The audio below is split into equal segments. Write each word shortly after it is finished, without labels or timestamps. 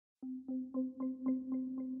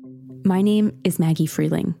My name is Maggie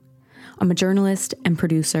Freeling. I'm a journalist and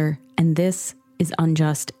producer, and this is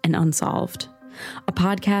Unjust and Unsolved, a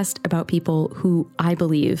podcast about people who I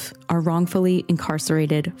believe are wrongfully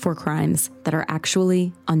incarcerated for crimes that are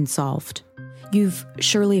actually unsolved. You've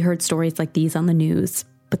surely heard stories like these on the news,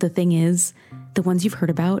 but the thing is, the ones you've heard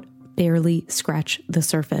about barely scratch the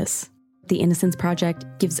surface. The Innocence Project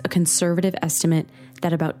gives a conservative estimate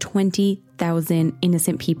that about 20,000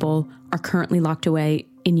 innocent people are currently locked away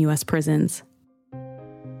in U.S. prisons.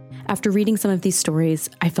 After reading some of these stories,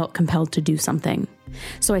 I felt compelled to do something.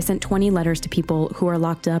 So I sent 20 letters to people who are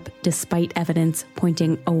locked up despite evidence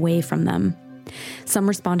pointing away from them. Some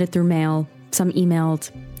responded through mail, some emailed,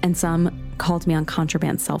 and some called me on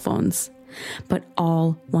contraband cell phones. But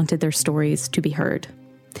all wanted their stories to be heard.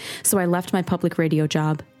 So I left my public radio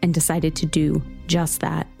job and decided to do just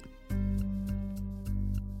that.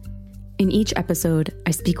 In each episode,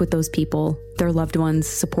 I speak with those people, their loved ones,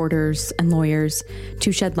 supporters, and lawyers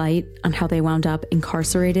to shed light on how they wound up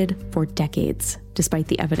incarcerated for decades, despite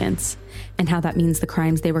the evidence, and how that means the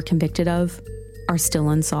crimes they were convicted of are still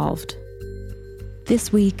unsolved.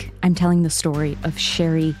 This week, I'm telling the story of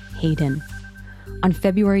Cheri Hayden. On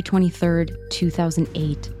February 23rd,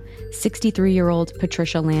 2008, 63-year-old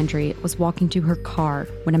Patricia Landry was walking to her car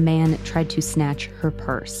when a man tried to snatch her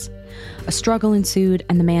purse. A struggle ensued,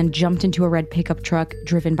 and the man jumped into a red pickup truck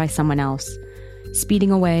driven by someone else. Speeding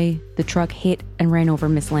away, the truck hit and ran over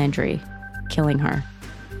Miss Landry, killing her.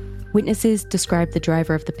 Witnesses described the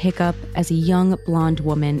driver of the pickup as a young blonde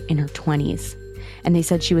woman in her 20s, and they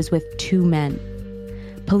said she was with two men.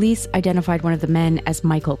 Police identified one of the men as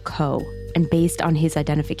Michael Coe, and based on his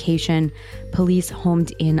identification, police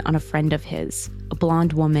homed in on a friend of his, a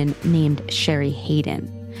blonde woman named Cheri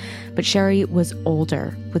Hayden. But Cheri was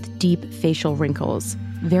older, with deep facial wrinkles,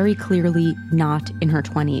 very clearly not in her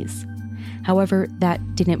 20s. However,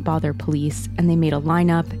 that didn't bother police, and they made a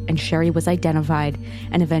lineup, and Cheri was identified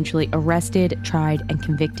and eventually arrested, tried, and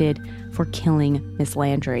convicted for killing Miss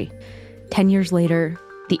Landry. 10 years later,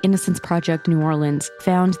 the Innocence Project New Orleans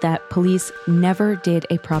found that police never did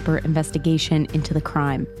a proper investigation into the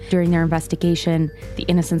crime. During their investigation, the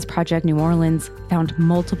Innocence Project New Orleans found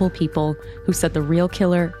multiple people who said the real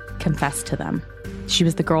killer confessed to them. She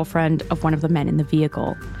was the girlfriend of one of the men in the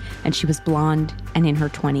vehicle, and she was blonde and in her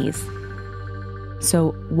 20s.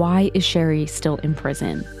 So why is Cheri still in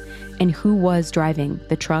prison? And who was driving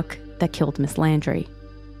the truck that killed Miss Landry?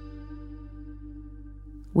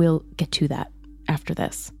 We'll get to that after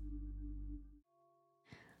this.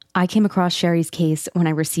 I came across Cheri's case when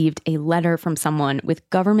I received a letter from someone with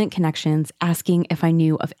government connections asking if I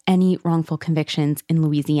knew of any wrongful convictions in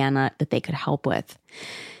Louisiana that they could help with.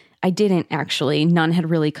 I didn't, actually. None had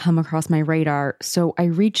really come across my radar, so I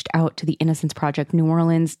reached out to the Innocence Project New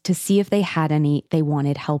Orleans to see if they had any they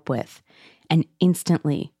wanted help with. And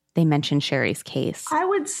instantly, they mentioned Cheri's case. I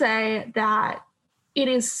would say that it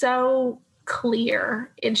is so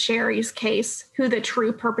clear in Cheri's case who the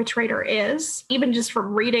true perpetrator is. Even just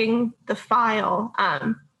from reading the file,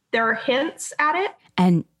 there are hints at it.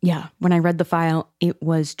 And yeah, when I read the file, it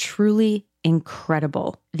was truly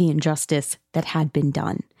incredible, the injustice that had been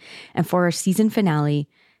done. And for our season finale,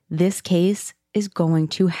 this case is going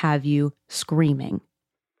to have you screaming.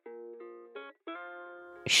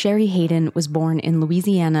 Cheri Hayden was born in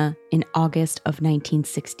Louisiana in August of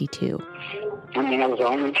 1962. I was the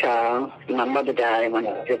only child. My mother died when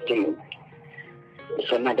I was 15.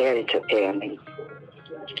 So my daddy took care of me.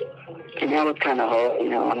 And that was kind of hard,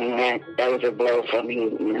 that was a blow for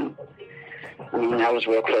me, I was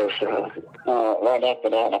real close to her. Right after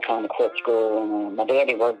that, I kind of quit school. And my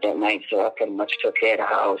daddy worked that night, so I pretty much took care of the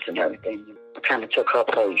house and everything. I kind of took her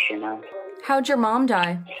place, How'd your mom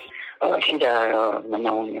die? She died of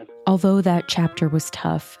pneumonia. Although that chapter was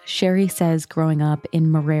tough, Cheri says growing up in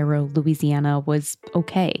Marrero, Louisiana was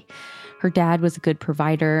okay. Her dad was a good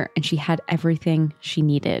provider, and she had everything she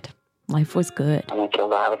needed. Life was good. I went to a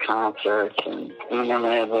lot of concerts, and I remember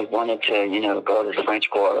I wanted to, go to the French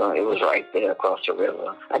Quarter. It was right there across the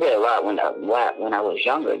river. I did a lot when I was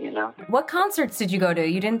younger, What concerts did you go to?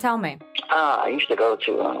 You didn't tell me. I used to go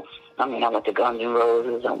to, I went to Guns N'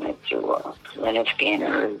 Roses. I went to Leonard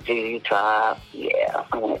Skinner, ZZ Top. Yeah,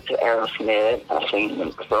 I went to Aerosmith. I seen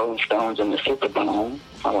the Rolling Stones in the Superdome.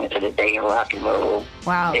 I went to the Day of Rock and Roll.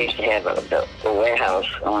 Wow. They used to have a warehouse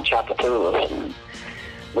on Chapatoulas, and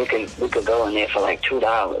we could go in there for like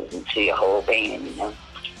 $2 and see a whole band,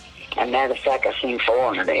 And matter of fact, I seen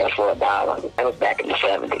Foreigner there for $1. That was back in the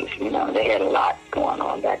 70s, They had a lot going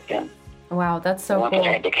on back then. Wow, that's so Once cool.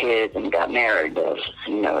 I had the kids and got married, that was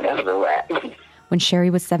a wrap. When Cheri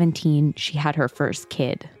was 17, she had her first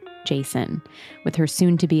kid, Jason, with her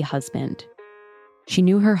soon-to-be husband. She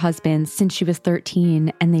knew her husband since she was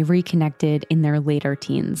 13, and they reconnected in their later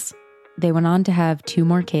teens. They went on to have 2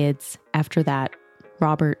 more kids after that,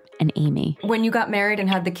 Robert and Amy. When you got married and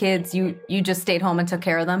had the kids, you just stayed home and took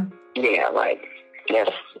care of them? Yeah,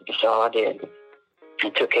 that's all I did. I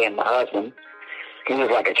took care of my husband. He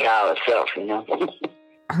was like a child itself,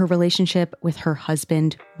 Her relationship with her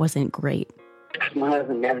husband wasn't great. My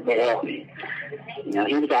husband never did help me. He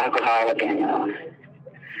was an alcoholic and,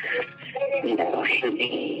 he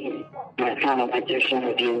kind of went through some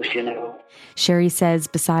abuse, Cheri says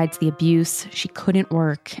besides the abuse, she couldn't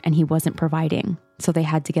work and he wasn't providing, so they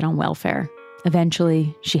had to get on welfare.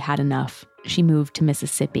 Eventually, she had enough. She moved to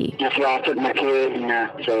Mississippi. That's why I took my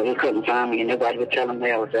kids, so he couldn't find me, and nobody would tell him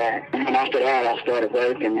where I was at. And after that, I started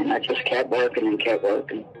working, and I just kept working and kept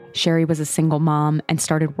working. Cheri was a single mom and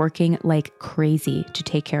started working like crazy to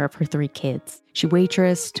take care of her 3 kids. She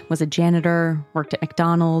waitressed, was a janitor, worked at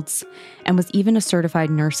McDonald's, and was even a certified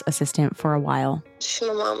nurse assistant for a while.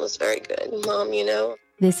 My mom was very good mom,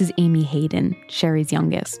 This is Amy Hayden, Cheri's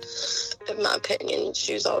youngest. In my opinion,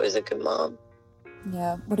 she was always a good mom.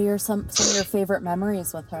 Yeah. What are some of your favorite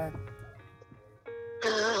memories with her?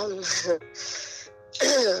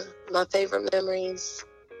 My favorite memories.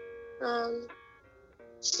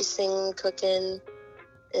 She sing, cooking,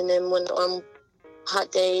 and then when on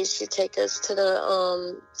hot days, she'd take us to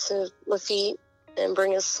Lafitte and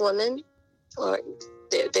bring us swimming. Or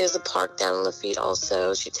there's a park down in Lafitte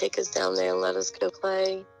also. She'd take us down there and let us go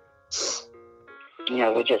play.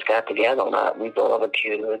 We just got together a lot. We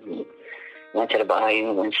barbecued and went to the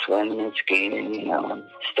bayou, went swimming and skiing, and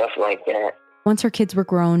stuff like that. Once her kids were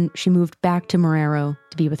grown, she moved back to Marrero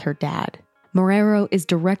to be with her dad. Marrero is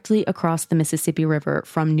directly across the Mississippi River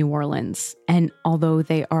from New Orleans, and although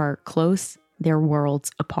they are close, they're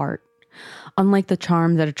worlds apart. Unlike the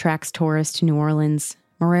charm that attracts tourists to New Orleans,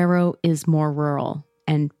 Marrero is more rural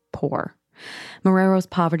and poor. Marrero's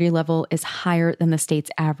poverty level is higher than the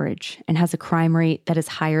state's average and has a crime rate that is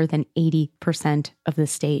higher than 80% of the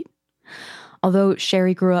state. Although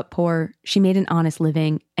Cheri grew up poor, she made an honest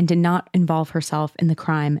living and did not involve herself in the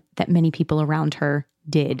crime that many people around her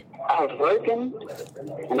did. I was working,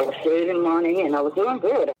 and I was saving money, and I was doing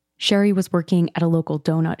good. Cheri was working at a local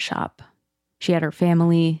donut shop. She had her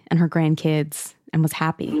family and her grandkids and was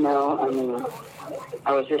happy.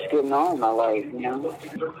 I was just getting on in my life,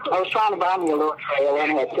 I was trying to buy me a little trailer,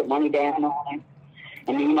 and I had to put money down on it.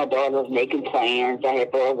 And then my daughter was making plans. I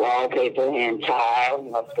had bought wallpaper and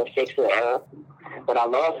tile, to fix it up. But I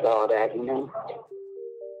lost all that,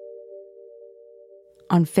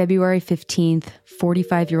 On February 15th,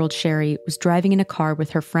 45-year-old Cheri was driving in a car with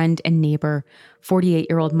her friend and neighbor,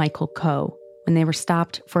 48-year-old Michael Coe, when they were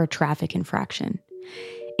stopped for a traffic infraction.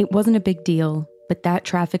 It wasn't a big deal, but that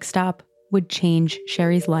traffic stop would change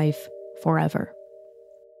Cheri's life forever.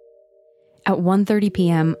 At 1:30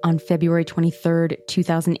 p.m. on February 23rd,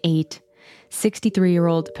 2008,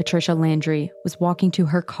 63-year-old Patricia Landry was walking to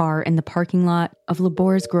her car in the parking lot of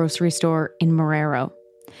Labor's grocery store in Marrero.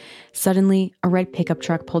 Suddenly, a red pickup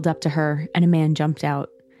truck pulled up to her and a man jumped out.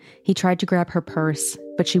 He tried to grab her purse,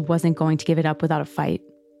 but she wasn't going to give it up without a fight.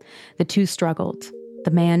 The two struggled.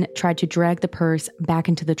 The man tried to drag the purse back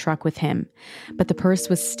into the truck with him, but the purse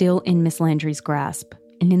was still in Miss Landry's grasp,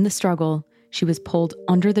 and in the struggle, she was pulled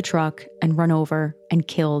under the truck and run over and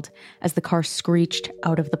killed as the car screeched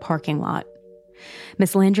out of the parking lot.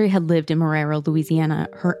 Miss Landry had lived in Marrero, Louisiana,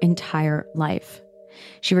 her entire life.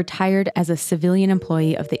 She retired as a civilian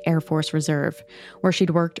employee of the Air Force Reserve, where she'd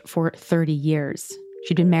worked for 30 years.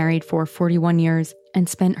 She'd been married for 41 years and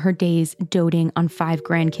spent her days doting on 5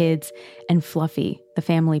 grandkids and Fluffy, the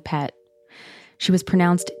family pet. She was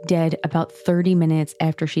pronounced dead about 30 minutes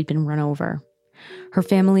after she'd been run over. Her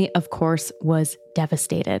family, of course, was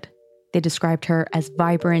devastated. They described her as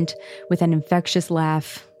vibrant, with an infectious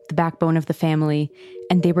laugh, the backbone of the family,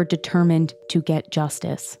 and they were determined to get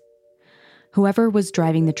justice. Whoever was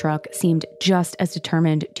driving the truck seemed just as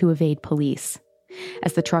determined to evade police.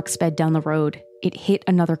 As the truck sped down the road, it hit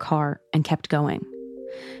another car and kept going.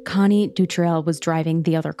 Connie Dutrell was driving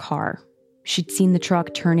the other car. She'd seen the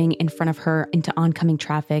truck turning in front of her into oncoming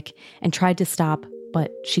traffic and tried to stop,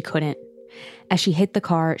 but she couldn't. As she hit the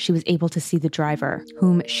car, she was able to see the driver,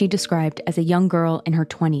 whom she described as a young girl in her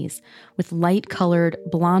 20s, with light-colored,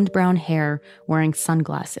 blonde-brown hair, wearing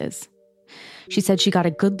sunglasses. She said she got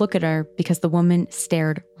a good look at her because the woman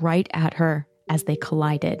stared right at her as they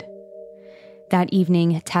collided. That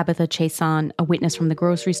evening, Tabitha Chason, a witness from the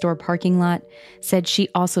grocery store parking lot, said she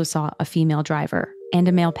also saw a female driver and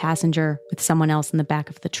a male passenger with someone else in the back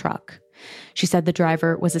of the truck. She said the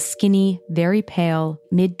driver was a skinny, very pale,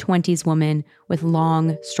 mid-20s woman with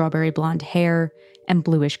long, strawberry blonde hair and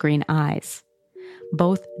bluish-green eyes.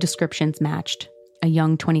 Both descriptions matched, a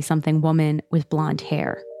young 20-something woman with blonde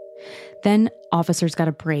hair. Then officers got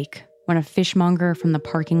a break when a fishmonger from the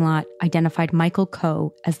parking lot identified Michael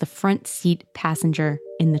Coe as the front seat passenger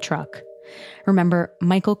in the truck. Remember,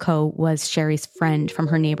 Michael Coe was Cheri's friend from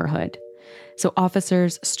her neighborhood. So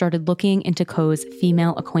officers started looking into Coe's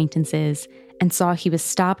female acquaintances and saw he was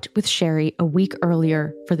stopped with Cheri a week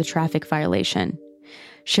earlier for the traffic violation.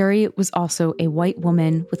 Cheri was also a white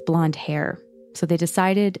woman with blonde hair, so they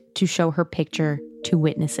decided to show her picture to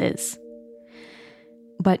witnesses.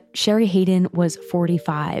 But Cheri Hayden was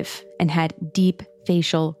 45 and had deep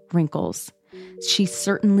facial wrinkles. She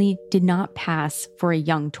certainly did not pass for a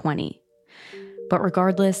young 20. But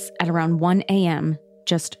regardless, at around 1 a.m.,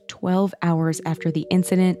 just 12 hours after the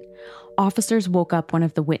incident, officers woke up one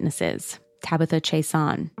of the witnesses, Tabitha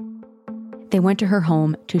Chason. They went to her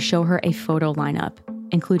home to show her a photo lineup,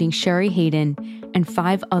 including Cheri Hayden and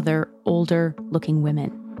 5 other older-looking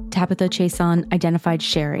women. Tabitha Chason identified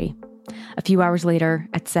Cheri. A few hours later,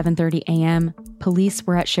 at 7:30 a.m., police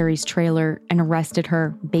were at Cheri's trailer and arrested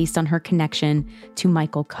her based on her connection to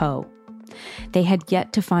Michael Coe. They had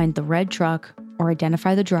yet to find the red truck or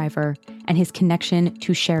identify the driver and his connection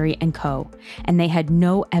to Cheri and Coe, and they had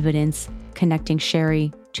no evidence connecting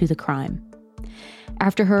Cheri to the crime.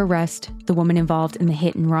 After her arrest, the woman involved in the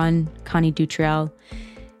hit and run, Connie Dutriell,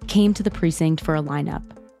 came to the precinct for a lineup,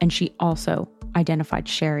 and she also identified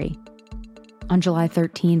Cheri. On July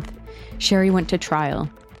 13th, Cheri went to trial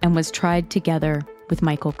and was tried together with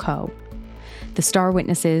Michael Coe. The star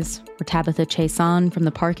witnesses were Tabitha Chason from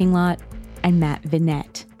the parking lot and Matt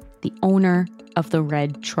Vinette, the owner of the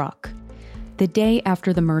red truck. The day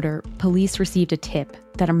after the murder, police received a tip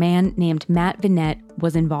that a man named Matt Vinette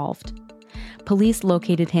was involved. Police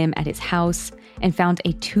located him at his house and found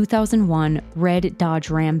a 2001 red Dodge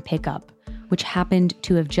Ram pickup, which happened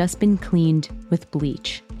to have just been cleaned with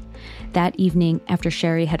bleach. That evening, after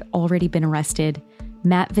Cheri had already been arrested,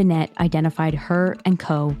 Matt Vinette identified her and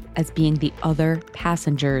Coe as being the other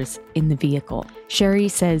passengers in the vehicle. Cheri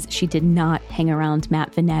says she did not hang around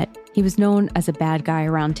Matt Vinette. He was known as a bad guy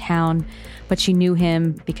around town, but she knew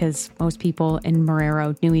him because most people in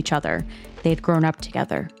Marrero knew each other. They had grown up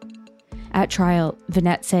together. At trial,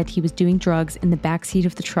 Vinette said he was doing drugs in the backseat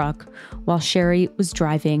of the truck while Cheri was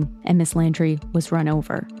driving and Miss Landry was run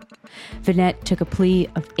over. Vinette took a plea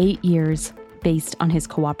of 8 years based on his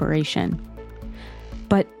cooperation.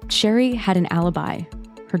 But Cheri had an alibi.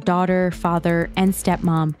 Her daughter, father, and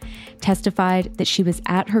stepmom testified that she was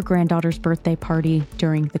at her granddaughter's birthday party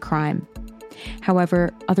during the crime.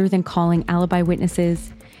 However, other than calling alibi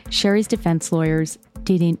witnesses, Cheri's defense lawyers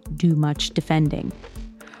didn't do much defending.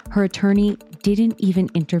 Her attorney didn't even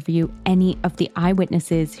interview any of the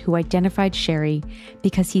eyewitnesses who identified Cheri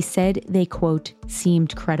because he said they, quote,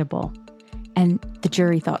 seemed credible. And the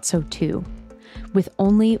jury thought so too. With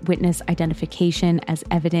only witness identification as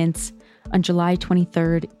evidence, on July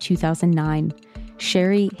 23, 2009,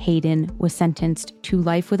 Cheri Hayden was sentenced to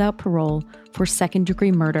life without parole for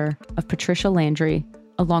second-degree murder of Patricia Landry,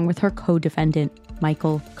 along with her co-defendant,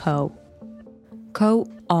 Michael Coe. Coe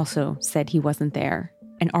also said he wasn't there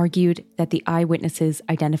and argued that the eyewitnesses'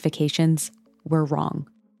 identifications were wrong.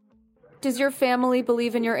 Does your family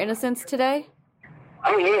believe in your innocence today?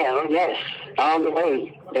 Oh, yeah, oh, yes. All the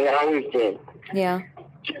way. They always did. Yeah.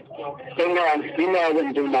 They know I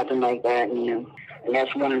wouldn't do nothing like that, And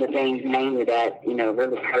that's one of the things mainly that,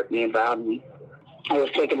 really hurt me and bothered me. I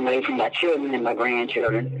was taken away from my children and my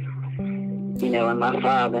grandchildren, and my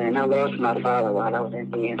father. And I lost my father while I was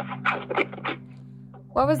in here.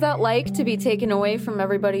 What was that like to be taken away from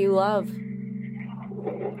everybody you love?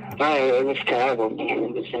 Oh, it was terrible, man.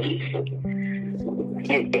 It was just...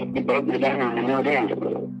 It broke me down,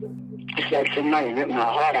 It's like somebody ripped my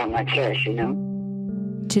heart out of my chest,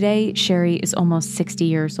 Today, Cheri is almost 60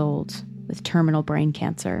 years old with terminal brain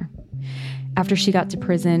cancer. After she got to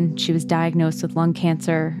prison, she was diagnosed with lung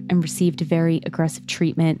cancer and received very aggressive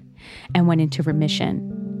treatment and went into remission.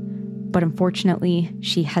 But unfortunately,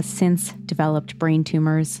 she has since developed brain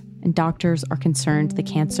tumors, and doctors are concerned the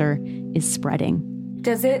cancer is spreading.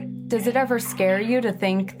 Does it ever scare you to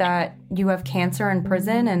think that you have cancer in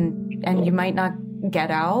prison and you might not get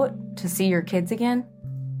out to see your kids again?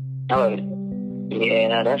 Oh,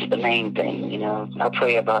 yeah, that's the main thing, I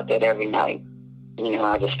pray about that every night.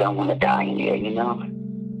 I just don't want to die in here,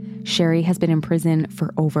 Cheri has been in prison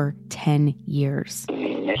for over 10 years.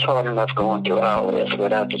 It's hard enough going through all this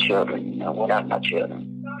without the children, without my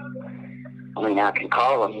children. I mean, I can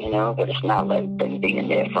call them, but it's not like them being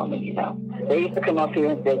there for me, They used to come up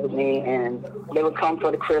here and visit me, and they would come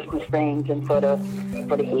for the Christmas things and for the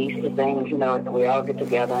Easter things, we all get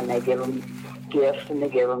together and they give them gifts and they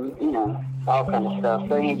give them, all kind of stuff.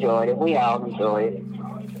 They enjoyed it. We all enjoyed it.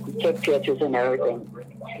 We took pictures and everything.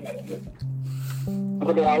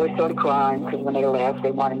 But they always started crying because when they left,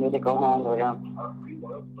 they wanted me to go home with them.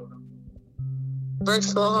 Worked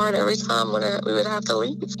so hard every time when we would have to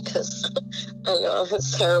leave because I know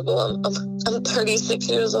it's terrible. I'm 36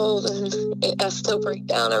 years old and I still break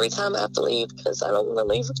down every time I have to leave because I don't want to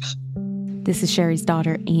leave. This is Cheri's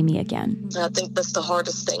daughter, Amy, again. I think that's the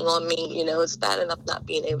hardest thing on me. It's bad enough not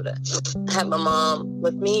being able to have my mom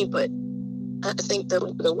with me, but I think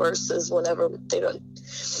the worst is whenever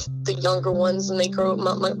the younger ones, and they grow up,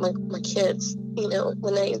 my kids,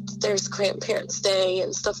 when there's grandparents day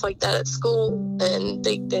and stuff like that at school, and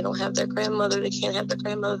they don't have their grandmother, they can't have their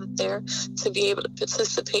grandmother there to be able to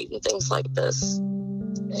participate in things like this.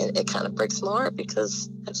 And it kind of breaks my heart because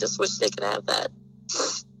I just wish they could have that.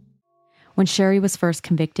 When Cheri was first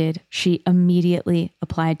convicted, she immediately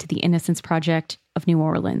applied to the Innocence Project of New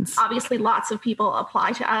Orleans. Obviously, lots of people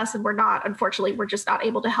apply to us, and we're just not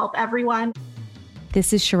able to help everyone.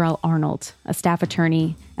 This is Sherelle Arnold, a staff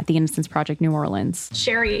attorney at the Innocence Project New Orleans.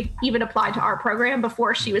 Cheri even applied to our program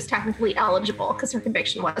before she was technically eligible because her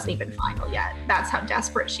conviction wasn't even final yet. That's how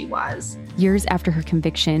desperate she was. Years after her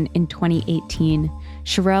conviction in 2018,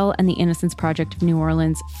 Sherelle and the Innocence Project of New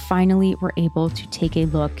Orleans finally were able to take a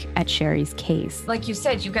look at Cheri's case. Like you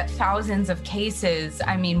said, you get thousands of cases.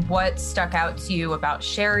 I mean, what stuck out to you about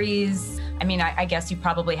Cheri's? I mean, I guess you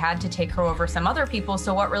probably had to take her over some other people.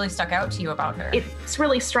 So what really stuck out to you about her? It's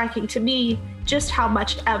really striking to me just how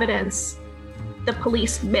much evidence the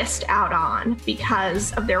police missed out on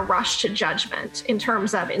because of their rush to judgment, in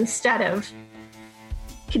terms of, instead of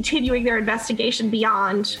continuing their investigation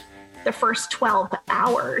beyond the first 12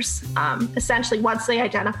 hours, essentially once they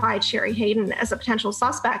identified Cheri Hayden as a potential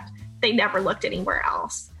suspect, they never looked anywhere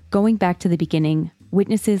else. Going back to the beginning,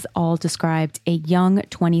 witnesses all described a young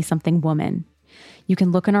 20-something woman. You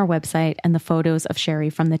can look on our website and the photos of Cheri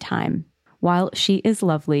from the time. While she is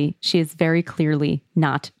lovely, she is very clearly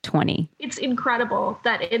not 20. It's incredible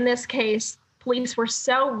that in this case, police were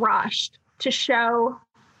so rushed to show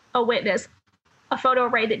a witness a photo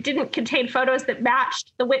array that didn't contain photos that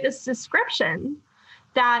matched the witness description,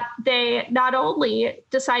 that they not only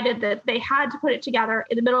decided that they had to put it together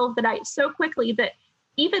in the middle of the night so quickly that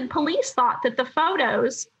even police thought that the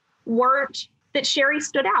photos weren't, that Cheri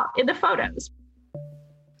stood out in the photos.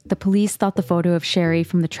 The police thought the photo of Cheri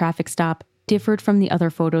from the traffic stop differed from the other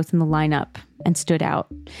photos in the lineup and stood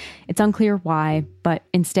out. It's unclear why, but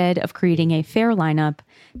instead of creating a fair lineup,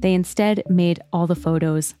 they instead made all the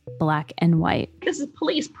photos black and white. This is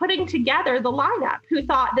police putting together the lineup, who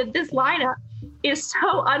thought that this lineup is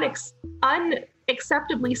so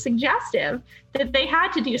unacceptably suggestive that they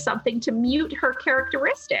had to do something to mute her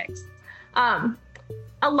characteristics.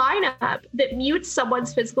 A lineup that mutes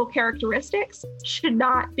someone's physical characteristics should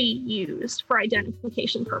not be used for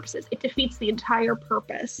identification purposes. It defeats the entire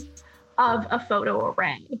purpose of a photo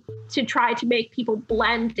array, to try to make people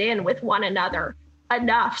blend in with one another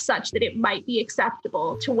enough such that it might be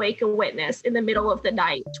acceptable to wake a witness in the middle of the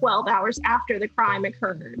night, 12 hours after the crime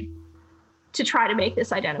occurred, to try to make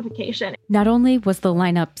this identification. Not only was the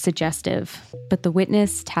lineup suggestive, but the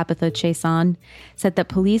witness, Tabitha Chason, said that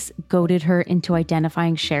police goaded her into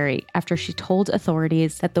identifying Cheri after she told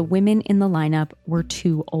authorities that the women in the lineup were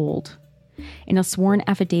too old. In a sworn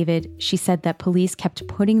affidavit, she said that police kept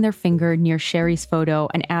putting their finger near Cheri's photo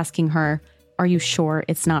and asking her, "Are you sure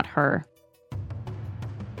it's not her?"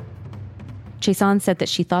 Chason said that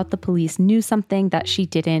she thought the police knew something that she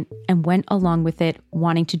didn't and went along with it,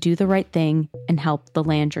 wanting to do the right thing and help the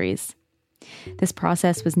Landrys. This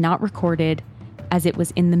process was not recorded, as it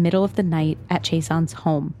was in the middle of the night at Chason's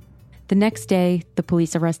home. The next day, the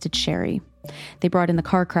police arrested Cheri. They brought in the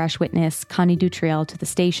car crash witness, Connie Dutriel, to the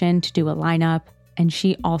station to do a lineup, and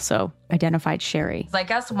she also identified Cheri. I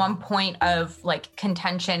guess one point of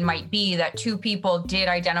contention might be that two people did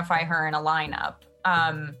identify her in a lineup.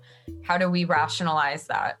 How do we rationalize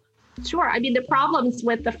that? Sure. I mean, the problems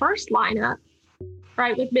with the first lineup,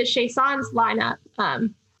 right, with Ms. Chason's lineup,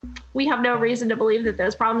 we have no reason to believe that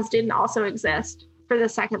those problems didn't also exist for the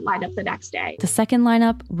second lineup the next day. The second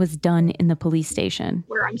lineup was done in the police station,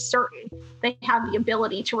 where I'm certain they have the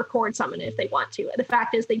ability to record someone if they want to. And the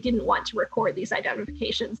fact is they didn't want to record these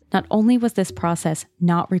identifications. Not only was this process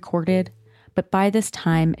not recorded, but by this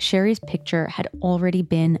time, Cheri's picture had already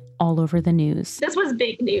been all over the news. This was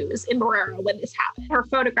big news in Marrero when this happened. Her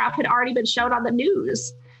photograph had already been shown on the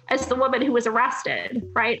news as the woman who was arrested,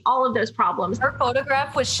 right? All of those problems. Her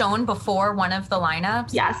photograph was shown before one of the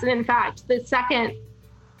lineups? Yes, and in fact, the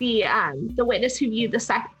witness who viewed the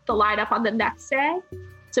lineup on the next day,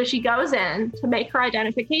 so she goes in to make her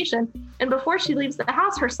identification, and before she leaves the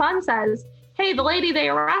house, her son says, hey, the lady they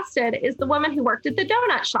arrested is the woman who worked at the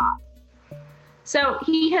donut shop. So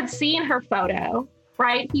he had seen her photo,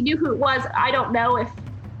 right? He knew who it was. I don't know if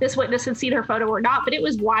this witness had seen her photo or not, but it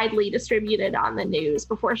was widely distributed on the news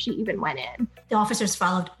before she even went in. The officers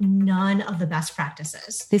followed none of the best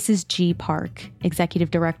practices. This is G. Park, Executive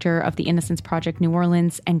Director of the Innocence Project New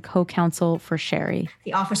Orleans and co-counsel for Cheri.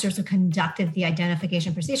 The officers who conducted the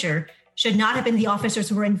identification procedure should not have been the officers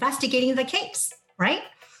who were investigating the case, right?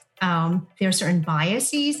 There are certain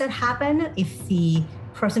biases that happen if the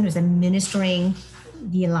person who's administering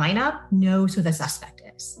the lineup knows who the suspect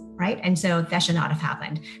is, right? And so that should not have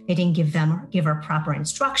happened. They didn't give her proper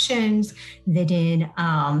instructions. They didn't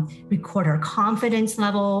record her confidence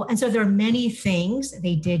level. And so there are many things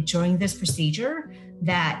they did during this procedure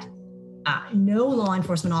that no law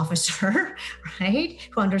enforcement officer, right,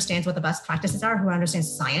 who understands what the best practices are, who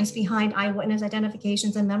understands science behind eyewitness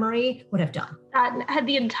identifications and memory would have done. Had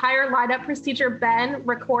the entire lineup procedure been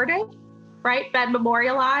recorded, right, been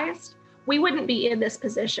memorialized, we wouldn't be in this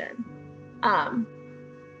position.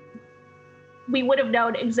 We would have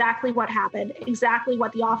known exactly what happened, exactly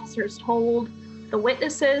what the officers told the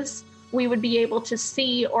witnesses. We would be able to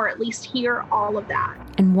see or at least hear all of that.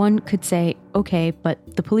 And one could say, okay,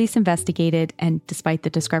 but the police investigated, and despite the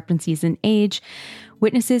discrepancies in age,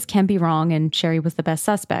 witnesses can be wrong and Cheri was the best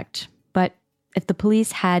suspect. But if the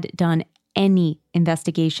police had done any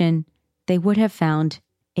investigation, they would have found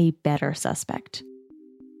a better suspect.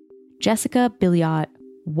 Jessica Billiot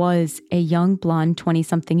was a young blonde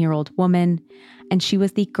 20-something-year-old woman, and she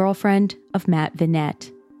was the girlfriend of Matt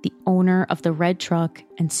Vinette, the owner of the red truck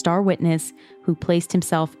and star witness who placed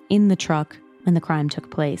himself in the truck when the crime took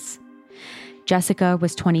place. Jessica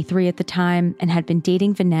was 23 at the time and had been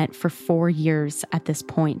dating Vinette for 4 years at this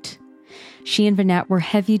point. She and Vinette were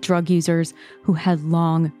heavy drug users who had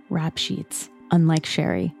long rap sheets, unlike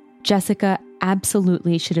Cheri. Jessica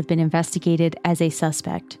absolutely should have been investigated as a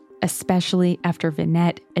suspect, especially after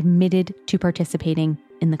Vinette admitted to participating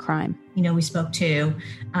in the crime. You know, we spoke to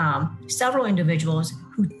several individuals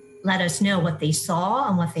who let us know what they saw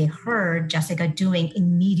and what they heard Jessica doing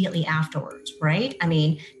immediately afterwards, right? I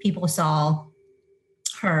mean, people saw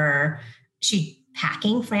she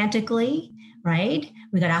packing frantically, right?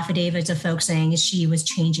 We got affidavits of folks saying she was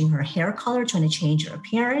changing her hair color, trying to change her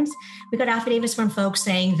appearance. We got affidavits from folks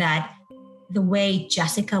saying that the way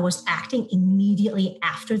Jessica was acting immediately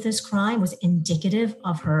after this crime was indicative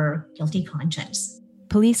of her guilty conscience.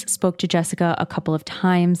 Police spoke to Jessica a couple of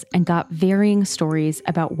times and got varying stories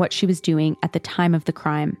about what she was doing at the time of the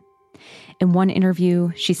crime. In one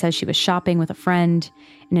interview, she says she was shopping with a friend.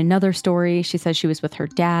 In another story, she says she was with her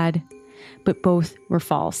dad. But both were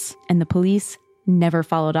false, and the police never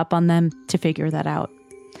followed up on them to figure that out.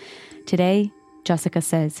 Today, Jessica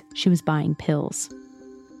says she was buying pills.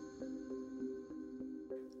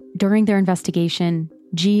 During their investigation,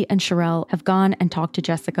 G and Sherelle have gone and talked to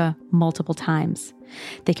Jessica multiple times.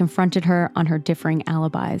 They confronted her on her differing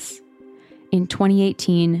alibis. In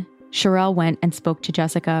 2018, Sherelle went and spoke to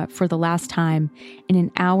Jessica for the last time in an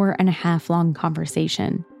 1.5-hour-long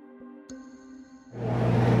conversation.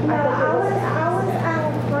 No, I was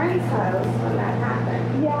at a friend's house when that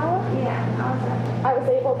happened. Yeah? Yeah. I was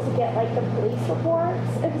able to get like the police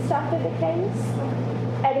reports and stuff in the case.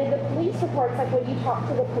 And in the police reports, like when you talk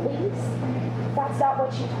to the police, that's not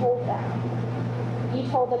what you told them. You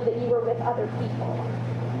told them that you were with other people.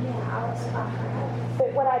 Yeah, I was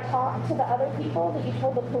But when I talked to the other people that you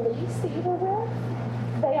told the police that you were with,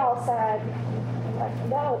 they all said, like,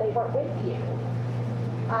 no, they weren't with you.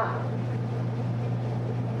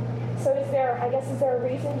 So is there a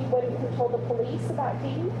reason you wouldn't have told the police about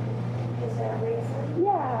Dee? Is there a reason?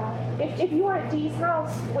 Yeah. If you were at Dee's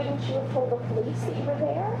house, wouldn't you have told the police that you were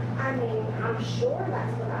there? I mean, I'm sure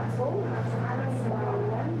that's what I told them. I don't even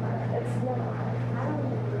remember. I don't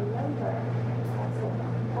even remember.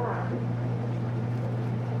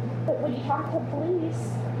 But when you talked to the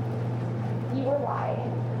police, you were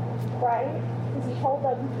lying, right? Because you told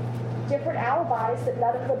them different alibis that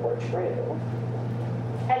none of them were true.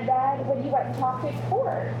 And then when you went and talked in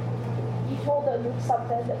court, you told them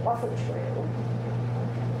something that wasn't true.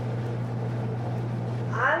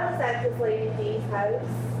 I was at this lady Dee's house.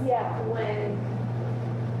 Yeah. When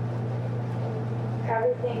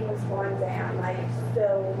everything was going down, like,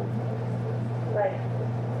 so, like,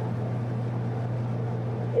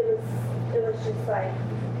 it was just like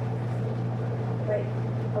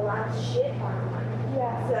a lot of shit on him.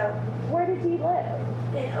 Yeah. So, Where did you live?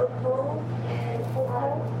 in Oakland and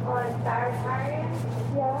on Bowers Highway,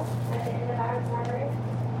 Yeah. at the end of Bowers Highway.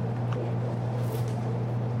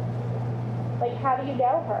 Like, how do you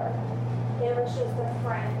know her? It was just a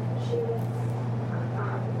friend. She was,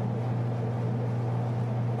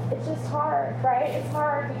 It's just hard, right? It's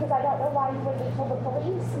hard because I don't know why you wouldn't have told the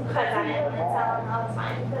police. because I didn't tell him I was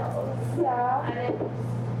finding bills. Yeah. I didn't,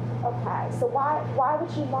 Okay. So why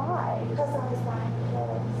would you lie? because I was finding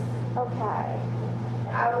bills. Okay.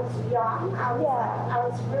 I was young. Yeah. I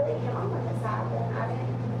was really young when this happened. I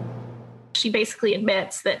didn't. She basically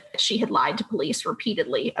admits that she had lied to police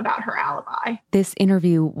repeatedly about her alibi. This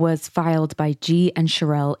interview was filed by G and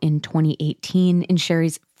Sherelle in 2018 in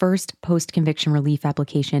Cheri's first post-conviction relief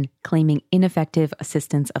application claiming ineffective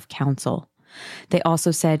assistance of counsel. They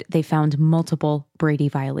also said they found multiple Brady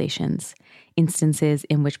violations, instances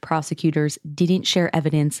in which prosecutors didn't share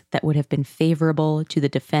evidence that would have been favorable to the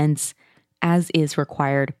defense, as is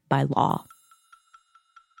required by law.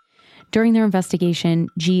 During their investigation,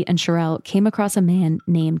 G and Sherelle came across a man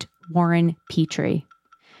named Warren Petrie.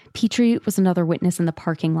 Petrie was another witness in the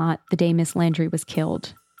parking lot the day Miss Landry was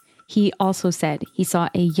killed. He also said he saw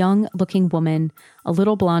a young-looking woman, a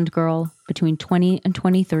little blonde girl between 20 and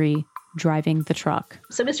 23, driving the truck.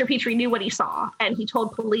 So Mr. Petrie knew what he saw, and he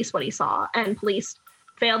told police what he saw, and police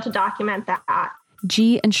failed to document that.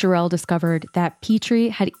 G and Sherelle discovered that Petrie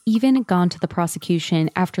had even gone to the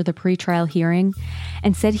prosecution after the pretrial hearing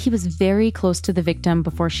and said he was very close to the victim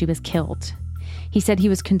before she was killed. He said he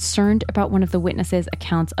was concerned about one of the witnesses'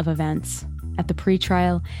 accounts of events. At the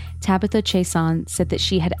pretrial, Tabitha Chason said that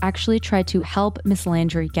she had actually tried to help Miss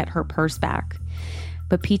Landry get her purse back.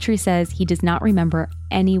 But Petrie says he does not remember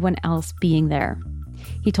anyone else being there.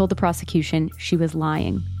 He told the prosecution she was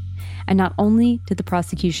lying. And not only did the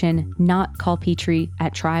prosecution not call Petrie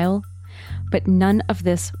at trial, but none of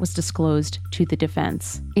this was disclosed to the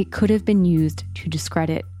defense. It could have been used to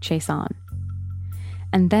discredit Chason.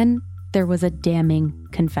 And then there was a damning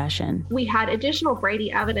confession. We had additional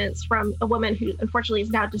Brady evidence from a woman who unfortunately is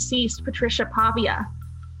now deceased, Patricia Pavia,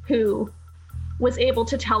 who was able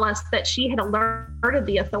to tell us that she had alerted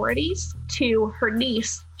the authorities to her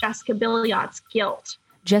niece, Jessica Billiot's guilt.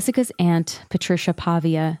 Jessica's aunt, Patricia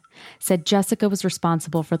Pavia, said Jessica was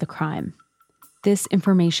responsible for the crime. This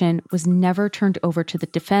information was never turned over to the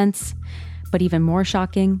defense, but even more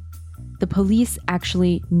shocking, the police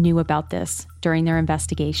actually knew about this during their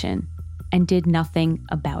investigation and did nothing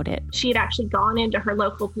about it. She had actually gone into her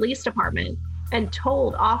local police department and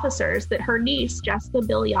told officers that her niece, Jessica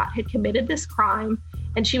Billiot, had committed this crime,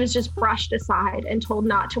 and she was just brushed aside and told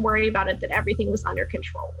not to worry about it, that everything was under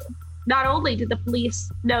control. Not only did the police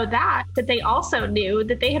know that, but they also knew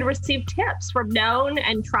that they had received tips from known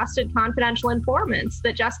and trusted confidential informants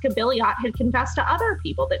that Jessica Billiot had confessed to other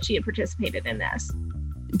people that she had participated in this.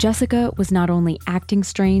 Jessica was not only acting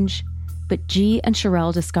strange, but G and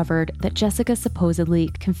Sherelle discovered that Jessica supposedly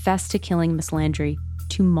confessed to killing Miss Landry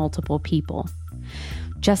to multiple people.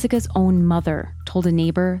 Jessica's own mother told a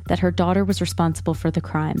neighbor that her daughter was responsible for the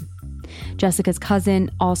crime. Jessica's cousin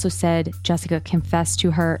also said Jessica confessed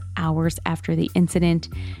to her hours after the incident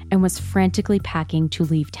and was frantically packing to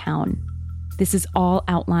leave town. This is all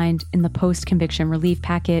outlined in the post-conviction relief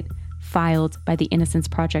packet filed by the Innocence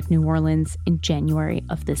Project New Orleans in January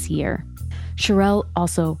of this year. Sherelle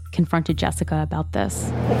also confronted Jessica about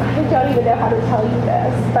this. I don't even know how to tell you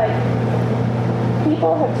this, but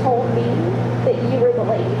people have told me that you were the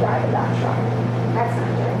lady driving that truck. That's not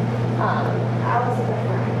true. I was a good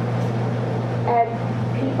friend. And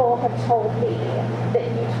people have told me that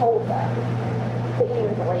you told them that you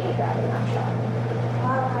were the lady driving that truck.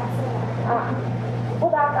 Why would I say that?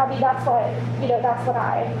 That's what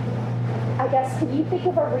I guess, can you think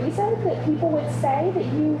of a reason that people would say that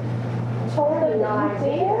you told them that you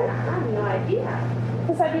did? I have no idea.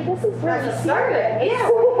 Because, this is really That's serious. absurd.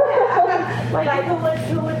 Yeah. Like who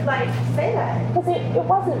would say that? Because it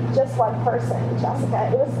wasn't just one person, Jessica.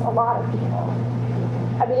 It was a lot of people.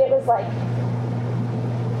 It was like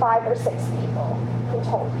 5 or 6 people who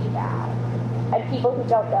told me that. And people who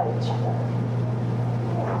don't know each other.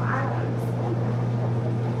 I don't understand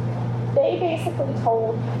that. They basically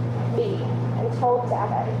told me and told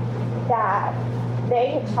Devin that they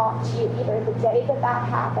had talked to you either the day that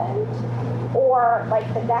happened or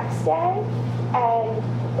the next day, and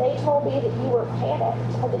they told me that you were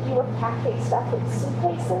panicked and that you were packing stuff in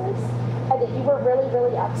suitcases and that you were really,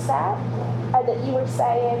 really upset, and that you were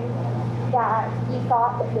saying that you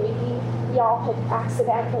thought that maybe y'all had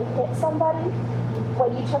accidentally hit somebody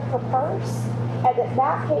when you took her purse, and that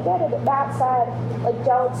Matt came in and that Matt said,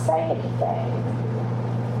 don't say anything.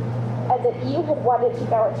 and that you had wanted to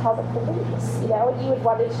go and tell the police, you know, and you had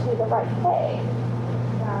wanted to do the right thing.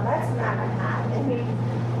 No, that's not what happened.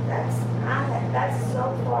 That's so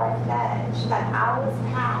far-fetched. That I was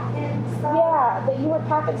packing stuff. Yeah, that you were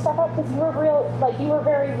packing stuff up because you were you were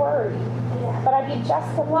very worried. Yeah. But I mean,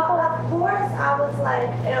 Jessica, well, of course, I was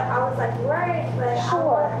like worried, but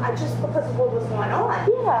sure. I just because of what was going on.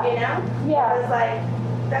 Yeah. You know. Yeah. I was like,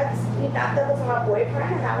 that was my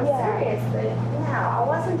boyfriend, and I was serious. But no, I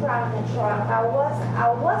wasn't driving the truck. I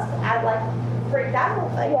like freaked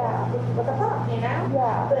out. Like, what the fuck, you know?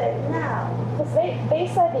 Yeah. But no. Because they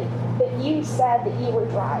said that you said that you were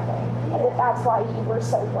driving, and that's why you were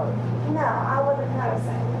so worried. No, I wouldn't have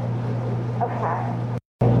said that. Okay.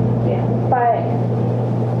 Yeah. But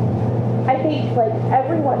I think like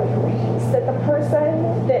everyone agrees that the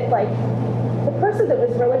person that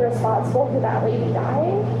was really responsible for that lady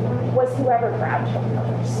dying was whoever grabbed her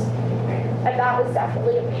purse. And that was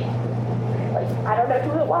definitely a me. Like, I don't know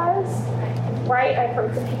who it was, right? I've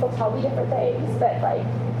heard some people tell me different things, but like,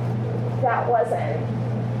 that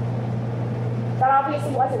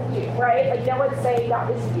obviously wasn't you, right? Like, no one's saying that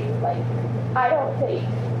was you. Like, I don't think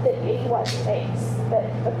that anyone thinks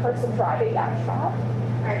that the person driving that truck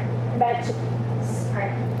meant to.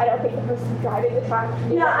 Right. I don't think the person driving the truck.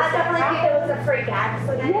 No, I definitely think it was a freak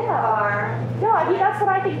accident. Yeah. No, I mean that's what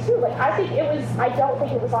I think too. Like I don't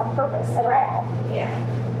think it was on purpose at all. Yeah.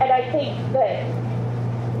 And I think that.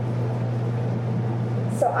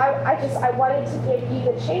 So I wanted to give you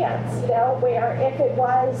the chance, you know, where if it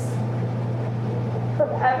was from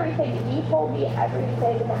everything that you told me,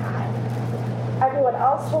 everything that everyone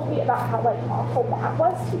else told me about how like awful that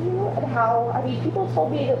was to you, and how people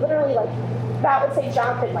told me that literally like. Matt would say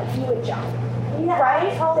jump and like you would jump. Yeah,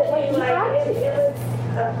 right? Totally. That, like, it was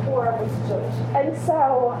a horrible situation. And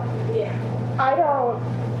so yeah.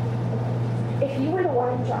 If you were the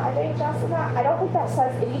one driving, Jessica, I don't think that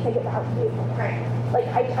says anything about you. Right. Like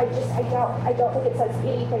I don't think it says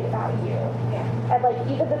anything about you. Yeah. And like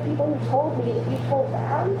even the people who told me that you told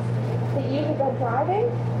them that you had been driving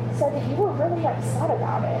said that you were really upset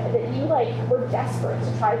about it and that you like were desperate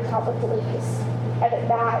to try to tell the police. And that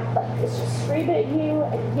Matt like is just screaming at you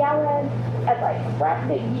and yelling and like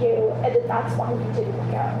threatening you, and that's why you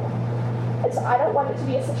didn't go. And so I don't want it to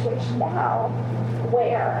be a situation now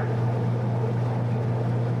where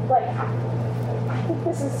like I think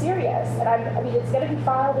this is serious, and I mean it's going to be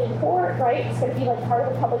filed in court, right? It's going to be like part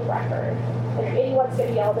of the public record, and if anyone's going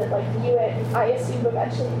to yell at like you, and I assume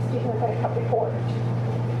eventually these people are going to come to court.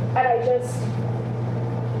 And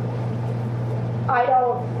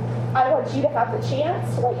I don't want you to have the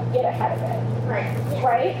chance to like get ahead of it. Right. Yeah.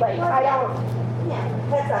 Right? Like I don't. Yeah.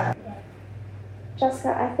 That's up. Jessica,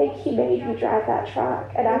 I think he made you drive that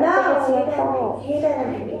truck, and I don't think it's your fault. He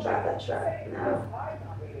didn't make me drive that truck. No.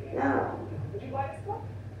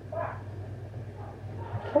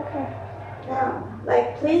 Okay. No.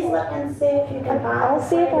 Like, please look and see if you can find. I'll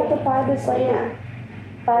see if I can find this lady. Yeah.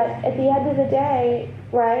 But at the end of the day,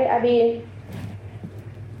 right? I mean,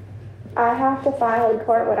 I have to file in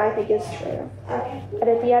court what I think is true. Okay. And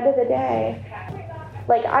at the end of the day,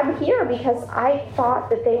 like, I'm here because I thought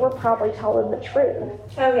that they were probably telling the truth.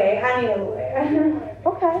 Okay, I need a lawyer.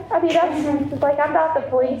 Okay. I mean, that's, like, I'm not the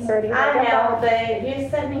police or anything. I know, but you're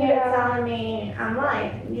sitting here telling me I'm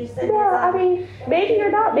lying. You're sitting here I mean, maybe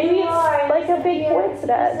you're not. Maybe it's, like, a big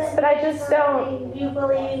coincidence. But I just don't. You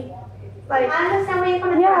believe, like, I understand where you're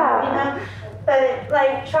coming from, you know? But,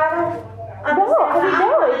 like, try to... it's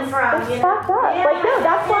fucked up. Yeah, like, no,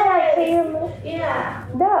 that's why I came. Yeah.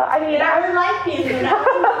 No, I mean, and I really like you, you know?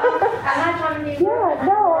 I'm not trying to be rude. Yeah,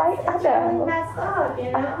 no, I know. Really messed up,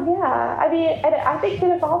 you know? Yeah, I mean, and I think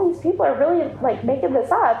that if all these people are really, like, making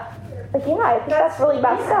this up, like, yeah, I think that's really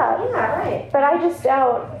messed up. Yeah, right. But I just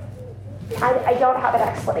don't, I don't have an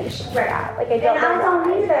explanation for that. Like, I don't know. And I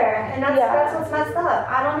don't either. And that's what's messed up.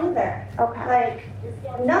 I don't either. Okay.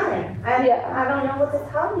 Like, nothing. I don't know what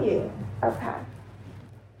to tell you. Okay.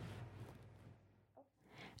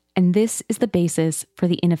 And this is the basis for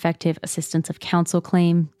the ineffective assistance of counsel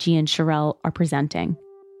claim Gia and Sherelle are presenting.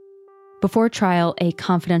 Before trial, a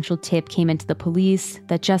confidential tip came into the police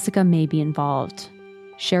that Jessica may be involved.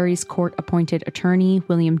 Cheri's court-appointed attorney,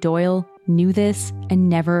 William Doyle, knew this and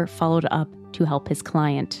never followed up to help his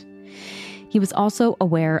client. He was also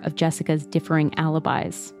aware of Jessica's differing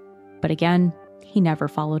alibis. But again, he never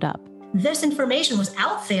followed up. This information was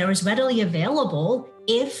out there, was readily available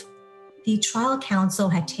if the trial counsel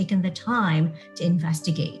had taken the time to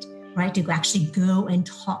investigate, right? To actually go and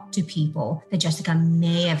talk to people that Jessica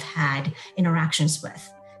may have had interactions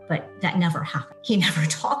with. But that never happened. He never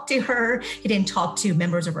talked to her. He didn't talk to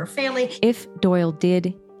members of her family. If Doyle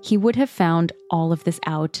did, he would have found all of this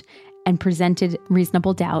out and presented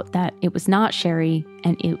reasonable doubt that it was not Cheri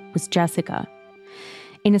and it was Jessica.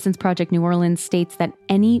 Innocence Project New Orleans states that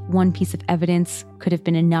any one piece of evidence could have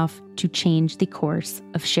been enough to change the course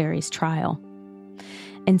of Cheri's trial.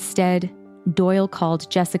 Instead, Doyle called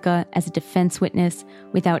Jessica as a defense witness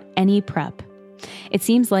without any prep. It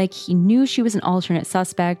seems like he knew she was an alternate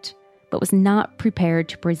suspect, but was not prepared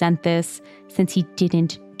to present this since he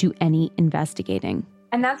didn't do any investigating.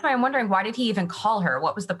 And that's why I'm wondering, why did he even call her?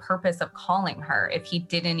 What was the purpose of calling her if he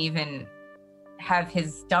didn't even have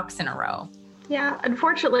his ducks in a row? Yeah,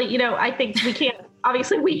 unfortunately, I think we can't,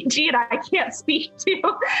 obviously G and I can't speak to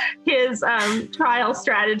his trial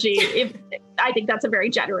strategy. I think that's a very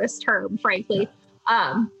generous term, frankly.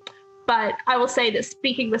 But I will say that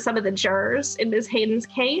speaking with some of the jurors in Ms. Hayden's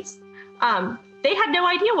case, they had no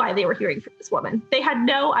idea why they were hearing from this woman. They had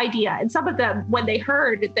no idea. And some of them, when they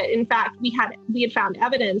heard that, in fact, we had found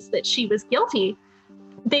evidence that she was guilty,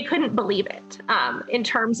 they couldn't believe it in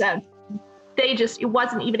terms of it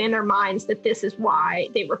wasn't even in their minds that this is why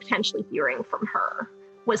they were potentially hearing from her,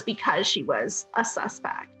 was because she was a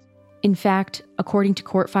suspect. In fact, according to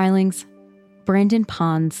court filings, Brandon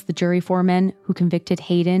Pons, the jury foreman who convicted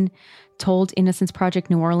Hayden, told Innocence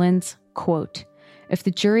Project New Orleans, quote, "If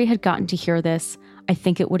the jury had gotten to hear this, I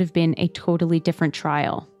think it would have been a totally different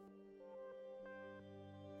trial."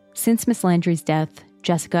 Since Miss Landry's death,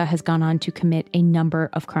 Jessica has gone on to commit a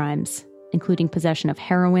number of crimes, including possession of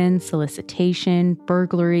heroin, solicitation,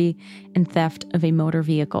 burglary, and theft of a motor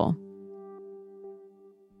vehicle.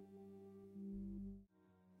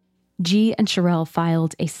 G and Sherelle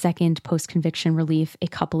filed a second post-conviction relief a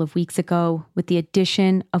couple of weeks ago with the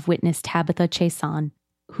addition of witness Tabitha Chason,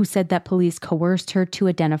 who said that police coerced her to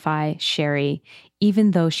identify Cheri,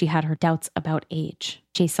 even though she had her doubts about age.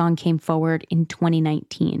 Chason came forward in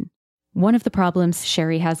 2019. One of the problems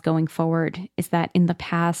Cheri has going forward is that in the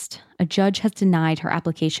past, a judge has denied her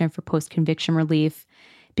application for post-conviction relief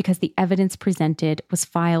because the evidence presented was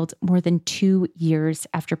filed more than 2 years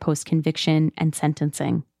after post-conviction and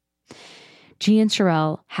sentencing. G and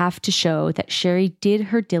Sherelle have to show that Cheri did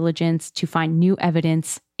her diligence to find new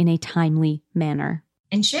evidence in a timely manner.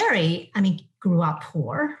 And Cheri, grew up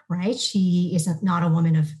poor, right? She is not a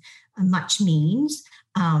woman of much means.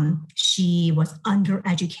 She was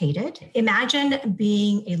undereducated. Imagine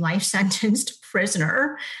being a life-sentenced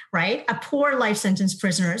prisoner, right? A poor life-sentenced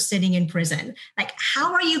prisoner sitting in prison.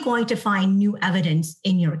 How are you going to find new evidence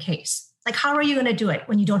in your case? How are you going to do it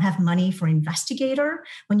when you don't have money for an investigator,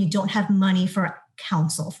 when you don't have money for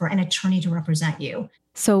counsel, for an attorney to represent you?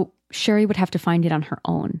 So Cheri would have to find it on her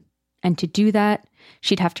own. And to do that,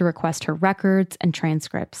 she'd have to request her records and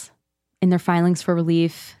transcripts. In their filings for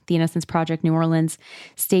relief, the Innocence Project New Orleans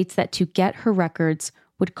states that to get her records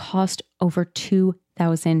would cost over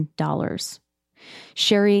 $2,000.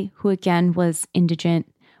 Cheri, who again was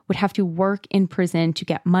indigent, would have to work in prison to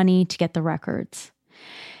get money to get the records.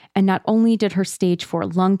 And not only did her stage 4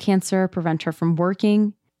 lung cancer prevent her from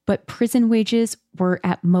working, but prison wages were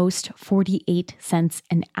at most 48 cents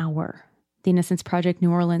an hour. The Innocence Project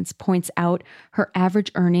New Orleans points out her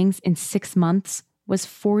average earnings in 6 months was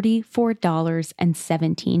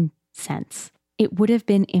 $44.17. It would have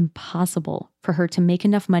been impossible for her to make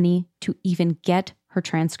enough money to even get her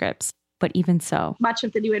transcripts, but even so. Much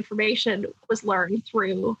of the new information was learned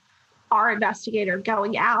through our investigator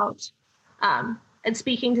going out and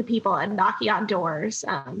speaking to people and knocking on doors,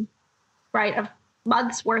 of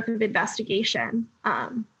months worth of investigation.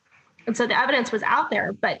 And so the evidence was out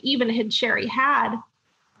there, but even had Cheri had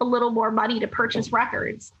a little more money to purchase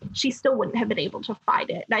records, she still wouldn't have been able to find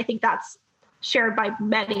it. And I think that's shared by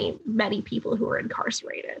many, many people who are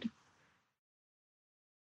incarcerated.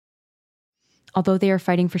 Although they are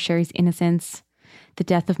fighting for Cheri's innocence, the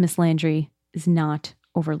death of Miss Landry is not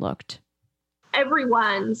overlooked.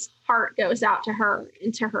 Everyone's heart goes out to her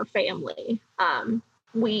and to her family.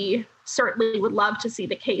 We certainly would love to see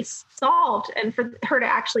the case solved and for her to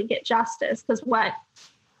actually get justice, because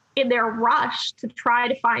in their rush to try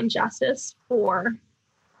to find justice for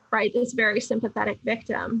this very sympathetic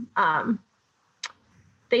victim,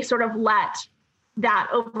 they sort of let that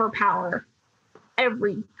overpower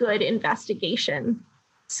every good investigation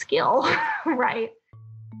skill, right?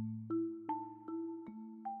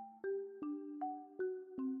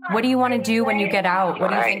 What do you want to do when you get out? What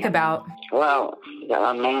do you think about? Well,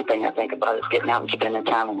 the main thing I think about is getting out and spending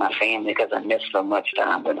time with my family because I miss so much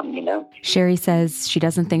time with them, Cheri says she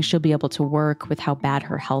doesn't think she'll be able to work with how bad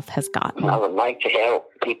her health has gotten. I would like to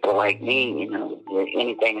help people like me, with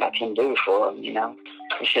anything I can do for them,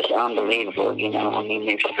 It's just unbelievable, the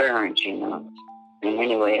experience, in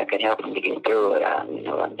any way I could help them to get through it,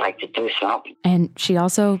 I'd like to do something. And she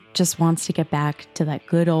also just wants to get back to that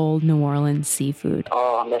good old New Orleans seafood.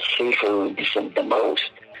 Oh, I miss seafood the most.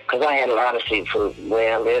 Because I had a lot of seafood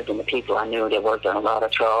where I lived, and the people I knew that worked on a lot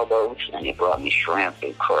of trawl boats, and they brought me shrimp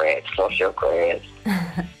and crabs, soft-shell crabs,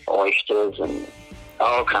 oysters, and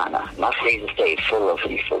all kind of. My freezer stayed full of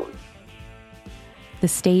seafood. The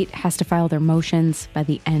state has to file their motions by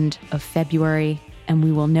the end of February, and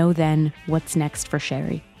we will know then what's next for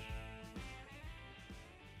Cheri.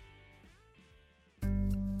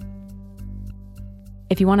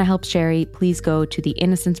 If you want to help Cheri, please go to the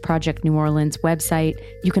Innocence Project New Orleans website.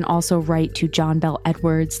 You can also write to John Bell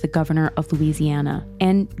Edwards, the governor of Louisiana.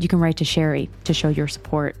 And you can write to Cheri to show your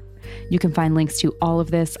support. You can find links to all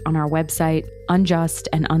of this on our website,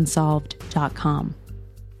 unjustandunsolved.com.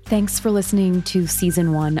 Thanks for listening to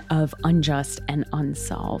Season 1 of Unjust and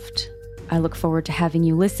Unsolved. I look forward to having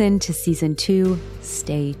you listen to Season 2.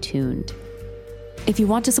 Stay tuned. If you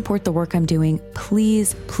want to support the work I'm doing,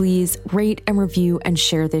 please rate and review and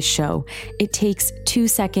share this show. It takes 2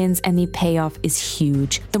 seconds and the payoff is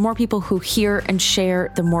huge. The more people who hear and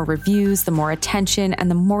share, the more reviews, the more attention,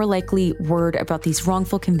 and the more likely word about these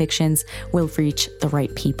wrongful convictions will reach the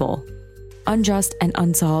right people. Unjust and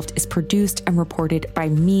Unsolved is produced and reported by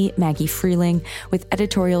me, Maggie Freeling, with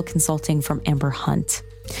editorial consulting from Amber Hunt.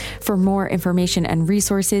 For more information and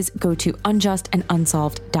resources, go to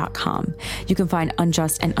unjustandunsolved.com. You can find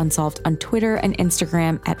Unjust and Unsolved on Twitter and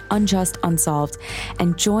Instagram at Unjust Unsolved,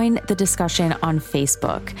 and join the discussion on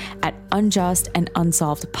Facebook at Unjust and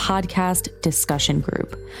Unsolved Podcast Discussion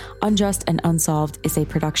Group. Unjust and Unsolved is a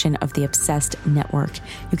production of the Obsessed Network.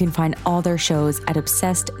 You can find all their shows at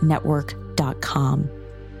obsessednetwork.com.